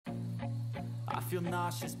feel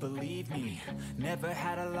nauseous, believe me. Never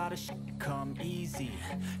had a lot of shit come easy.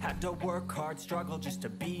 Had to work hard, struggle just to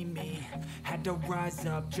be me. Had to rise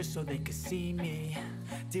up just so they could see me.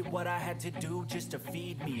 Did what I had to do just to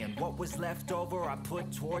feed me. And what was left over I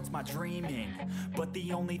put towards my dreaming. But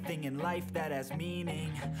the only thing in life that has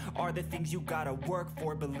meaning are the things you gotta work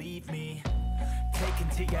for, believe me. Take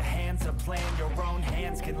into your hands a plan. Your own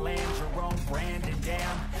hands can land your own brand. And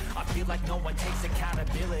damn, I feel like no one takes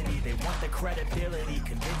accountability. They want the credibility,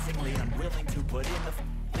 convincingly unwilling to put in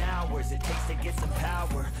the hours it takes to get some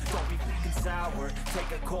power. Don't be freaking sour,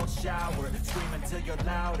 take a cold shower. Scream until you're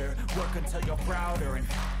louder, work until you're prouder. And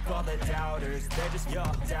all the doubters, they're just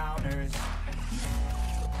your downers.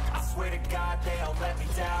 I swear to God they all let me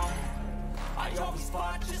down. I always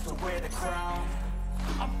fought just to wear the crown.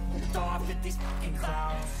 I'm off at these fucking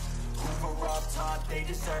clowns who were all taught they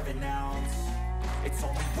deserve an ounce. It's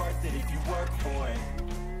only worth it if you work for it.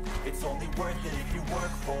 It's only worth it if you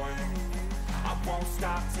work for it. I won't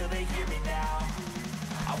stop till they hear me now.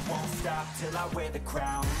 I won't stop till I wear the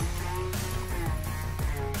crown.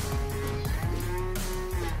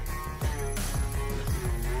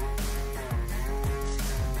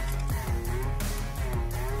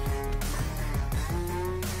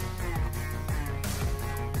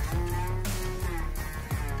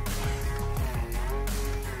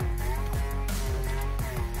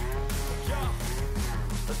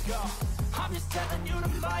 I'm just telling you to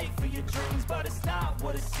fight for your dreams, but it's not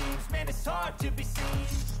what it seems. Man, it's hard to be seen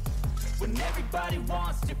when everybody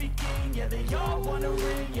wants to be king. Yeah, they all want a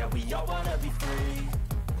ring, yeah, we all want to be free.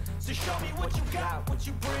 So show me what you got, what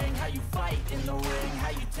you bring, how you fight in the ring, how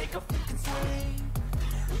you take a fucking swing.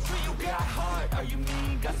 Do you got heart, are you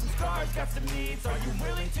mean? Got some scars, got some needs, are you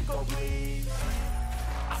willing to go bleed?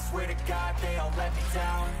 I swear to God they all let me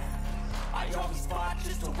down. I always fought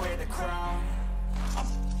just to wear the crown. I'm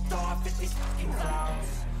off at these fucking clowns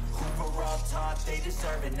who were all taught they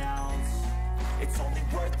deserve an ounce. It's only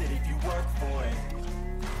worth it if you work for it.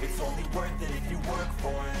 It's only worth it if you work for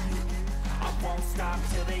it. I won't stop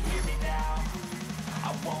till they hear me now.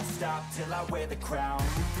 I won't stop till I wear the crown.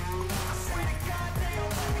 I swear to God they all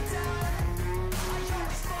let me down. I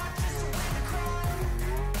always fought just to wear the crown.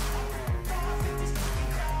 I'm off at these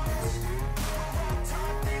fucking clowns who were all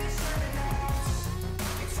taught they deserve an ounce.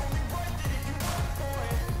 It's only worth it if you work for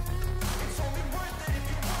it. It's only worth it if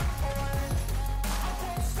you work for it. I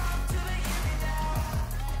won't stop till they hear me now.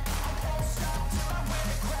 I won't stop till I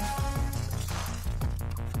wear the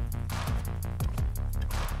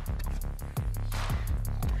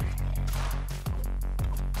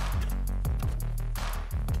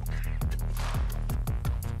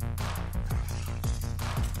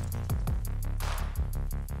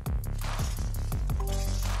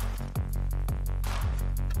crown.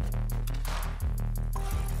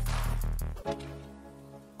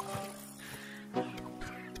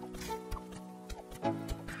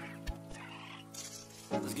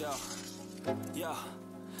 Let's go. Yo,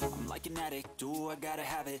 I'm like an addict, do I gotta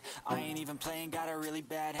have it. I ain't even playing, got a really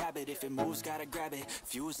bad habit. If it moves, gotta grab it,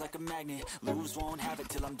 fuse like a magnet. Lose, won't have it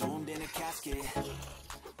till I'm doomed in a casket.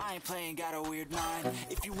 I ain't playing, got a weird mind.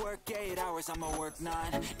 If you work 8 hours, I'ma work 9.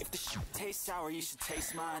 If the shit tastes sour, you should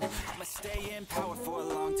taste mine. I'ma stay in power for a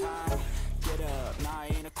long time. Get up, nah, I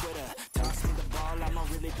ain't a quitter. Toss me the ball, I'm a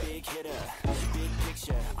really big hitter. Big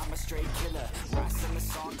picture, I'm a straight killer. Rising the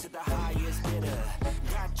song to the highest bidder.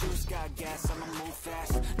 Got juice, got gas, I'ma move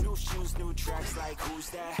fast. New shoes, new tracks, like who's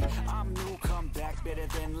that? I'm new, come back, better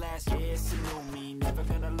than last. Yeah, it's a new me, never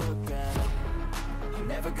gonna look back. I'm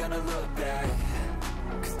never gonna look back.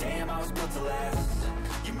 Cause damn, I was built to last.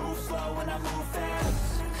 You move slow and I move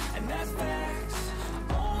fast, and that's facts.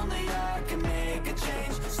 Only I can make a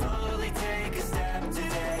change. Slowly take a step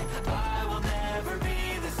today. I will never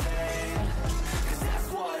be the same. Cause that's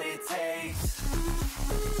what it takes.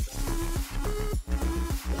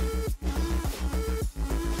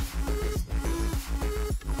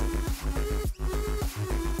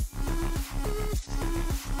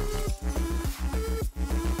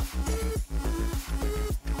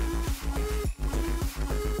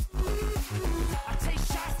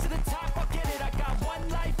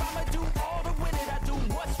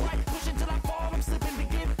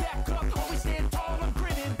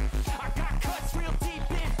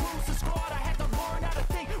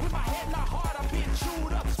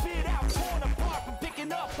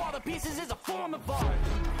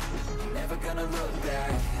 Never gonna look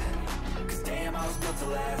back. Cause damn, I was built to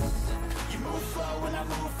last. You move slow and I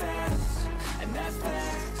move fast, and that's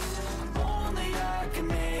facts. Only I can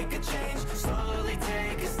make a change. Slow